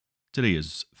Today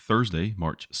is Thursday,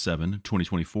 March 7,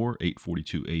 2024,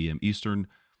 8:42 a.m. Eastern.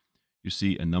 You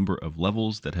see a number of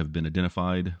levels that have been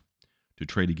identified to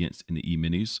trade against in the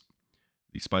E-minis.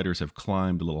 The spiders have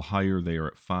climbed a little higher. They are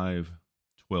at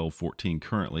 512.14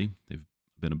 currently. They've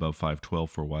been above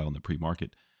 512 for a while in the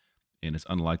pre-market, and it's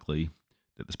unlikely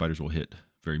that the spiders will hit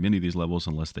very many of these levels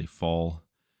unless they fall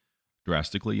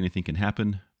drastically. Anything can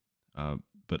happen,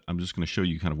 but I'm just going to show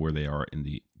you kind of where they are in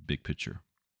the big picture.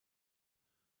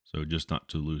 So just not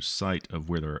to lose sight of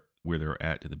where they're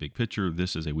at in the big picture,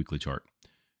 this is a weekly chart,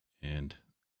 and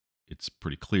it's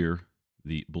pretty clear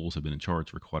the bulls have been in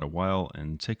charge for quite a while.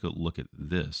 And take a look at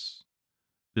this.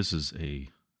 This is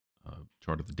a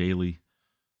chart of the daily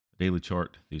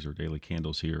chart. These are daily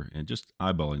candles here, and just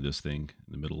eyeballing this thing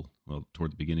in the middle, well,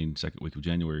 toward the beginning, second week of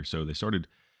January or so, they started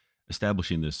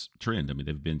establishing this trend. I mean,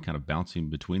 they've been kind of bouncing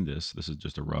between this. This is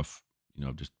just a rough,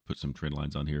 I've just put some trend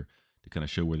lines on here to kind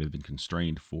of show where they've been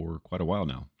constrained for quite a while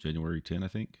now. January 10, I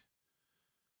think.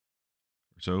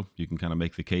 So you can kind of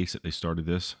make the case that they started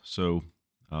this. So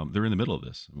they're in the middle of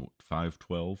this,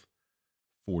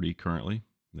 512.40 currently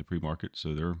in the pre-market.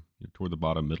 So they're toward the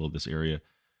bottom middle of this area.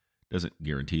 Doesn't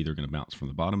guarantee they're going to bounce from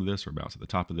the bottom of this or bounce at the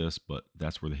top of this, but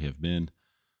that's where they have been.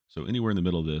 So anywhere in the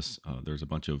middle of this, there's a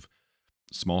bunch of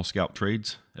small scalp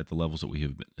trades at the levels that we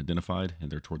have identified, and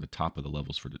they're toward the top of the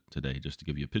levels for today, just to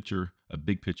give you a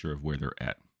big picture of where they're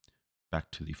at.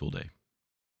 Back to the full day.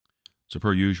 So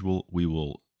per usual, we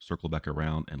will circle back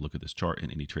around and look at this chart and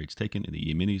any trades taken in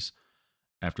the E-minis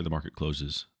after the market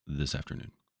closes this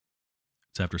afternoon.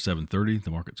 It's after 7:30,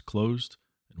 the market's closed,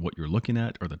 and what you're looking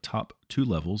at are the top two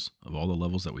levels of all the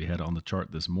levels that we had on the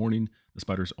chart this morning. The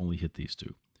spiders only hit these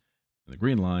two. And the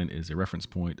green line is a reference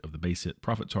point of the base hit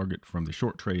profit target from the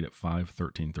short trade at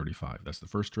 513.35. That's the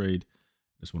first trade.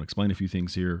 Just want to explain a few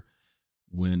things here.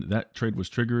 When that trade was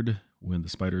triggered, when the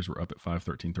spiders were up at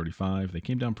 513.35, they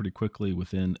came down pretty quickly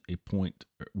within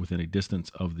a distance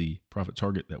of the profit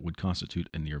target that would constitute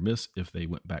a near miss if they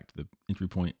went back to the entry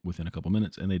point within a couple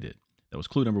minutes, and they did. That was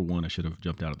clue number one. I should have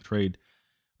jumped out of the trade.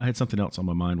 I had something else on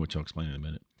my mind, which I'll explain in a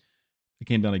minute. They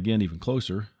came down again even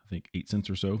closer, I think 8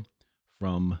 cents or so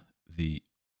from the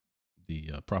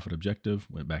profit objective,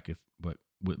 went back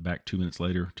 2 minutes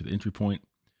later to the entry point,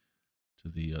 to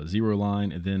the zero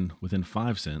line, and then within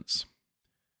 5 cents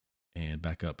and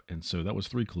back up. And so that was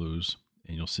 3 clues,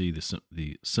 and you'll see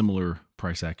the similar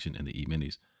price action in the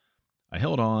E-minis. I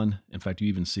held on. In fact, you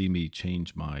even see me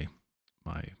change my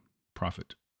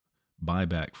profit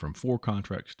buyback from 4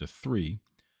 contracts to 3,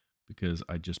 because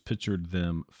I just pictured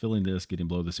them filling this, getting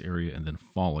below this area, and then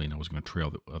falling. I was going to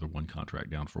trail the other 1 contract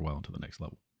down for a while until the next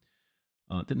level.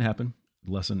 It didn't happen.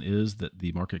 The lesson is that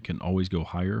the market can always go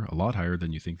higher, a lot higher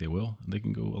than you think they will, and they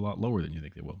can go a lot lower than you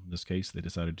think they will. In this case, they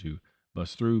decided to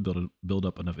bust through, build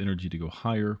up enough energy to go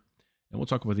higher. And we'll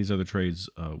talk about these other trades.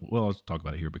 Well, I'll talk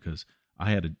about it here because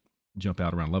I had to jump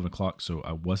out around 11 o'clock, so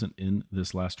I wasn't in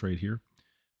this last trade here.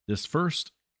 This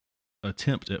first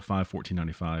attempt at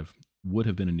 514.95 would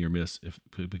have been a near miss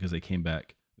because they came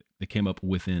up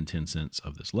within 10 cents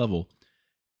of this level.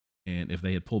 And if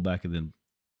they had pulled back and then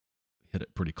hit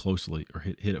it pretty closely, or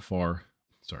hit it far,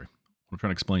 sorry, what I'm trying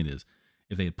to explain is,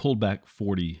 if they had pulled back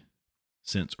 40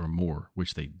 cents or more,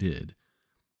 which they did,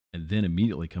 and then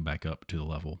immediately come back up to the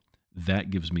level, that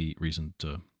gives me reason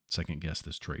to second guess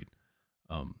this trade.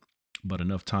 But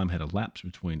enough time had elapsed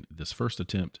between this first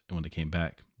attempt and when they came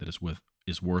back that it's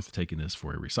worth taking this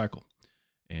for a recycle.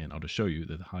 And I'll just show you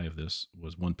that the high of this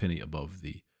was 1 penny above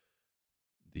the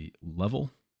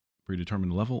level,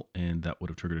 predetermined level, and that would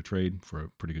have triggered a trade for a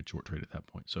pretty good short trade at that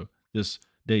point. So this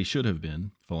day should have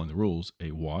been, following the rules,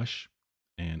 a wash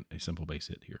and a simple base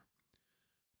hit here.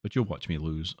 But you'll watch me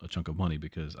lose a chunk of money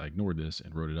because I ignored this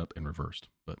and wrote it up and reversed.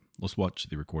 But let's watch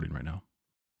the recording right now.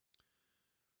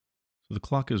 So the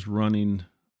clock is running.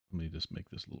 Let me just make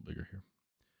this a little bigger here.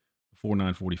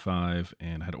 4:09:45,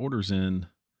 and I had orders in.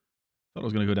 Thought I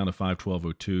was going to go down to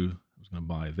 512.02. I was going to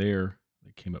buy there.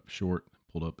 They came up short,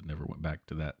 pulled up, and never went back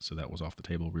to that. So that was off the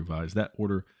table. Revised that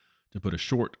order to put a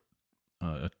short,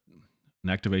 an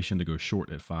activation to go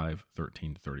short at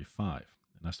 513.35. And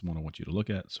that's the one I want you to look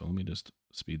at. So let me just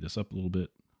speed this up a little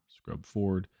bit, scrub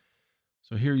forward.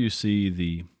 So here you see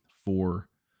the 4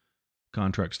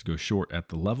 contracts to go short at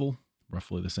the level,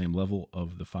 roughly the same level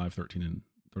of the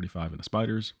 513.35 in the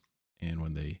spiders. And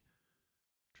when they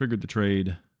triggered the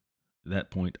trade, at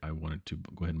that point, I wanted to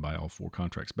go ahead and buy all 4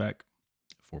 contracts back,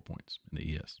 4 points in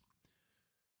the ES.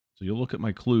 So you'll look at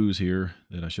my clues here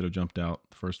that I should have jumped out.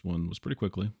 The first one was pretty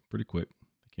quick.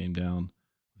 It came down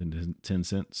within 10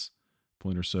 cents,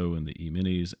 point or so in the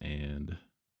E-minis, and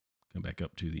come back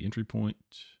up to the entry point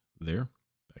there.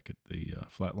 back at the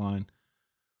flat line.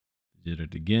 Did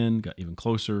it again, got even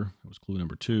closer. That was clue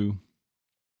number 2.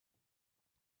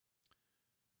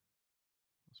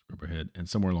 Let's scrub ahead. And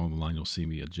somewhere along the line, you'll see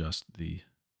me adjust the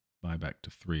buyback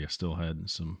to 3. I still had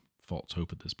some false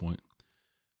hope at this point.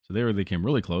 So there they came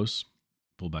really close,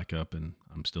 pulled back up, and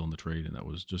I'm still in the trade. And that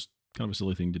was just kind of a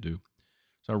silly thing to do.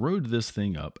 So I rode this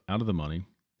thing up out of the money.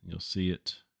 You'll see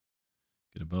it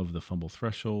get above the fumble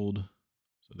threshold.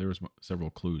 So there was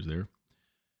several clues there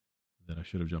that I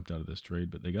should have jumped out of this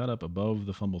trade, but they got up above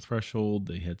the fumble threshold.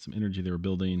 They had some energy they were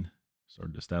building,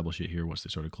 started to establish it here once they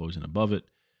started closing above it.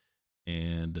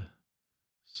 And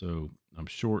so I'm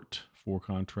short 4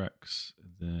 contracts.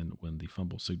 Then when the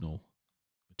fumble signal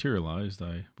materialized,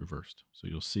 I reversed. So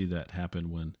you'll see that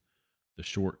happen when the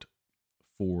short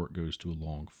 4 goes to a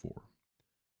long 4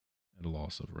 at a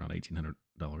loss of around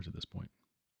 $1,800 at this point.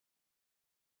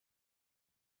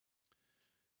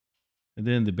 And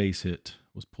then the base hit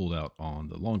was pulled out on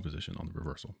the long position on the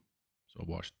reversal. So I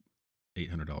washed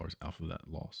 $800 off of that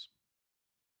loss.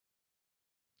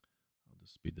 I'll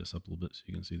just speed this up a little bit so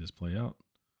you can see this play out.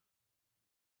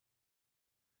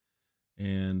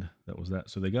 And that was that.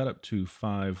 So they got up to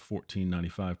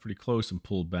 514.95, pretty close, and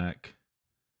pulled back.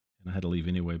 And I had to leave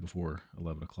anyway before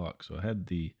 11 o'clock. So I had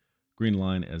the green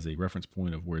line as a reference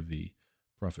point of where the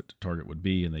profit target would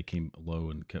be, and they came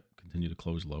low and continued to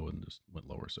close low and just went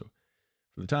lower. So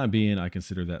for the time being, I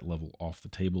consider that level off the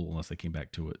table unless they came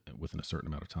back to it within a certain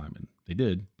amount of time. And they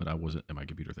did, but I wasn't at my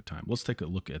computer at the time. Let's take a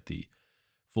look at the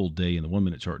full day in the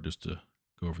 1-minute chart just to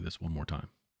go over this one more time.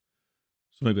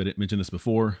 So maybe I didn't mention this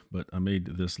before, but I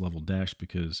made this level dash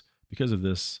because of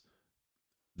this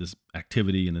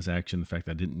activity and this action, the fact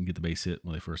that I didn't get the base hit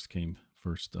when they first hit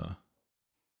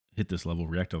this level,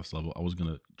 react to this level, I was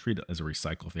going to treat it as a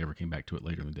recycle if they ever came back to it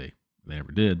later in the day. They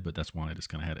never did, but that's why I just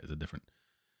kind of had it as a different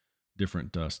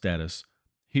status.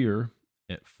 Here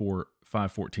at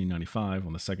 514.95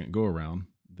 on the second go around,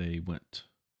 they went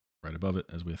right above it,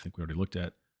 as I think we already looked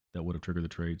at. That would have triggered the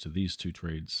trade. So these 2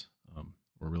 trades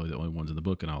were really the only ones in the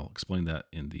book, and I'll explain that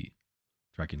in the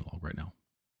tracking log right now.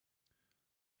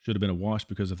 Should have been a wash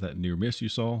because of that near miss you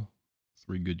saw.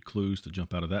 3 good clues to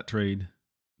jump out of that trade.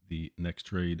 The next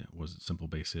trade was a simple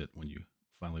base hit when you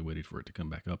finally waited for it to come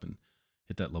back up and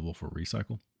hit that level for a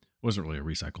recycle. It wasn't really a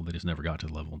recycle. They just never got to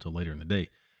the level until later in the day.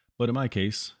 But in my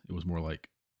case, it was more like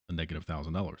a negative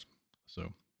 $1,000.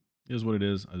 So it is what it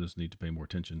is. I just need to pay more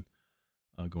attention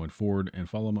going forward and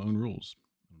follow my own rules.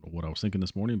 I don't know what I was thinking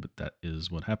this morning, but that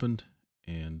is what happened.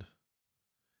 And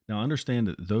now I understand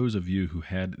that those of you who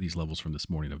had these levels from this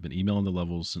morning have been emailing the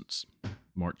levels since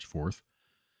March 4th.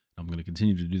 I'm going to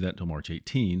continue to do that until March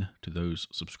 18 to those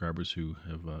subscribers who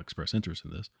have expressed interest in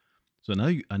this. So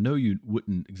now I know you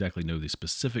wouldn't exactly know the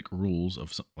specific rules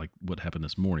of like what happened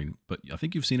this morning, but I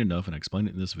think you've seen enough, and I explained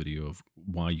it in this video, of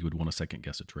why you would want to second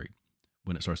guess a trade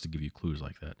when it starts to give you clues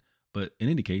like that. But in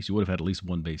any case, you would have had at least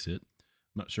 1 base hit.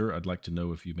 I'm not sure. I'd like to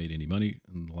know if you made any money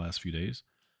in the last few days,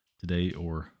 today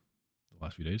or the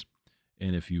last few days.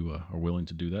 And if you are willing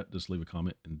to do that, just leave a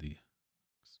comment in the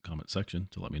comment section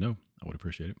to let me know. I would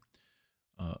appreciate it.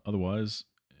 Otherwise,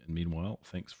 and meanwhile,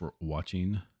 thanks for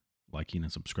watching, liking,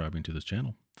 and subscribing to this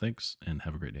channel. Thanks, and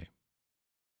have a great day.